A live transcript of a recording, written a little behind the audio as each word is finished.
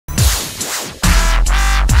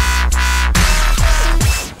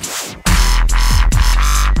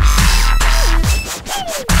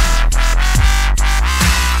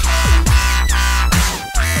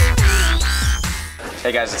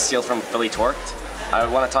Hey guys, it's Steele from Philly Torqued. I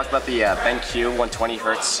want to talk about the BenQ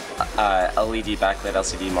 120Hz LED backlit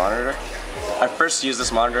LCD monitor. I first used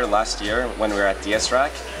this monitor last year when we were at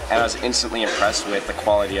ESEA, and I was instantly impressed with the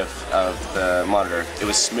quality of the monitor. It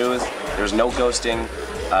was smooth, there was no ghosting,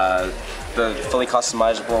 the fully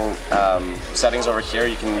customizable settings over here.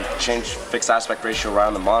 You can change fixed aspect ratio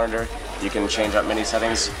around the monitor, you can change up many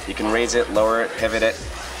settings, you can raise it, lower it, pivot it.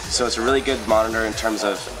 So it's a really good monitor in terms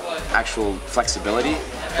of actual flexibility,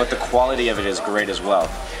 but the quality of it is great as well.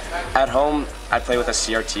 At home, I played with a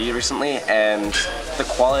CRT recently, and the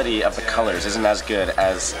quality of the colors isn't as good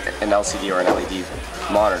as an LCD or an LED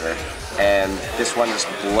monitor, and this one just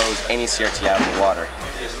blows any CRT out of the water.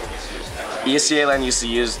 ESEA LAN used to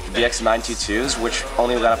use the XL2410Ts, which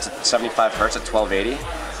only went up to 75 Hz at 1280.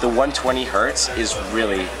 The 120 Hz is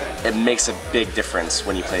really, it makes a big difference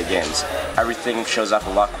when you play games. Everything shows up a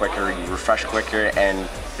lot quicker, you refresh quicker, and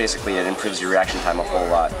basically it improves your reaction time a whole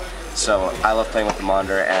lot. So I love playing with the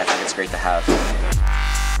monitor, and I think it's great to have.